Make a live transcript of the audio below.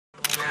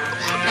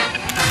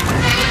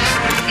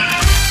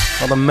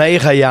Wat een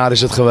mega jaar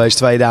is het geweest,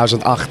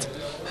 2008.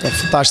 Echt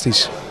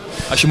fantastisch.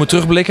 Als je moet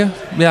terugblikken,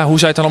 ja, hoe zou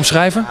je het dan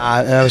omschrijven?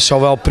 Ja,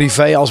 zowel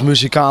privé als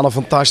muzikaal een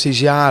fantastisch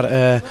jaar.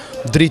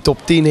 3 top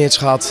 10 hits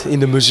gehad in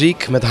de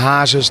muziek met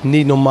Hazes,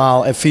 Niet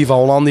Normaal en Viva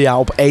Hollandia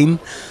op 1.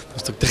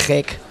 Dat is natuurlijk te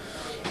gek.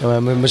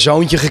 Mijn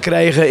zoontje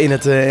gekregen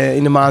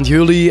in de maand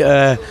juli.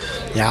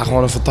 Ja,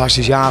 gewoon een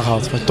fantastisch jaar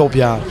gehad. Een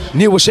topjaar.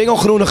 Nieuwe single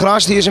Groene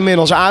Gras, die is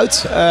inmiddels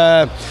uit.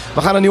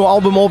 We gaan een nieuw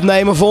album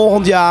opnemen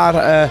volgend jaar.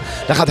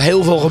 Er gaat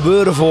heel veel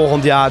gebeuren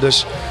volgend jaar.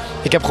 Dus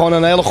ik heb gewoon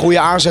een hele goede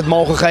aanzet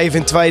mogen geven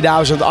in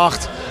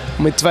 2008.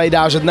 Om in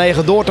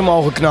 2009 door te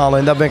mogen knallen.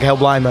 En daar ben ik heel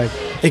blij mee.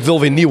 Ik wil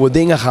weer nieuwe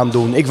dingen gaan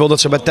doen. Ik wil dat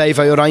ze bij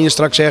TV Oranje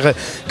straks zeggen...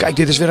 Kijk,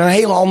 dit is weer een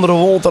hele andere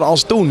Wolter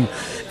als toen.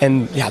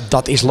 En ja,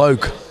 dat is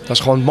leuk. Dat is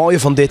gewoon het mooie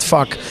van dit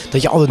vak.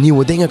 Dat je altijd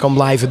nieuwe dingen kan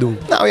blijven doen.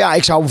 Nou ja,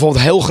 ik zou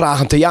bijvoorbeeld heel graag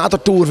een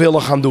theatertour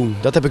willen gaan doen.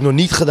 Dat heb ik nog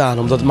niet gedaan,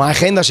 omdat mijn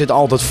agenda zit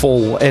altijd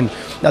vol. En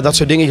nou, dat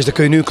soort dingetjes, daar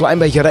kun je nu een klein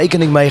beetje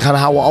rekening mee gaan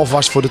houden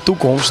alvast voor de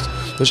toekomst.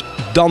 Dus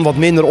dan wat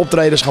minder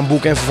optredens gaan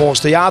boeken en vervolgens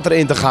theater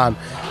in te gaan.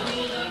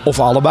 Of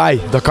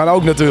allebei, dat kan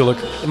ook natuurlijk.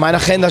 Mijn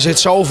agenda zit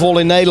zo vol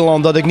in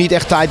Nederland dat ik niet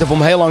echt tijd heb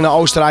om heel lang naar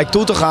Oostenrijk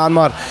toe te gaan.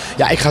 Maar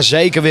ja, ik ga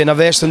zeker weer naar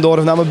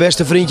Westendorf, naar mijn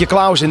beste vriendje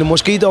Klaus in de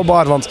Mosquito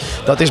Bar. Want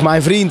dat is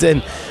mijn vriend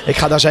en ik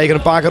ga daar zeker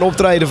een paar keer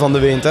optreden van de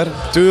winter.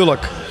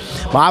 Tuurlijk.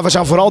 Maar we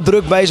zijn vooral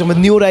druk bezig met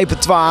nieuw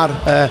repertoire.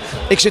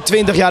 Ik zit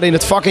 20 jaar in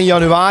het vak in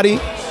januari.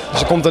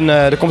 Dus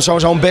er komt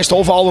sowieso een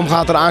best-of album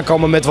gaat er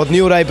aankomen met wat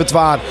nieuw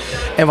repertoire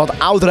en wat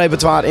oud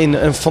repertoire in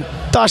een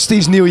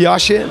fantastisch nieuw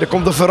jasje. Er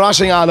komt een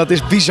verrassing aan, dat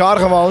is bizar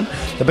gewoon.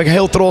 Daar ben ik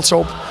heel trots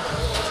op.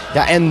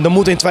 Ja, en er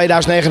moet in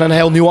 2009 een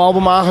heel nieuw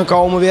album aan gaan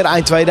komen weer,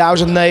 eind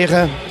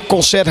 2009.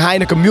 Concert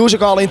Heineken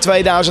Musical in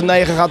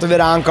 2009 gaat er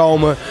weer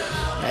aankomen.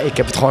 Ja, ik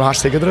heb het gewoon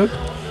hartstikke druk.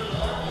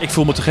 Ik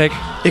voel me te gek.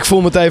 Ik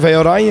voel me TV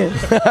Oranje.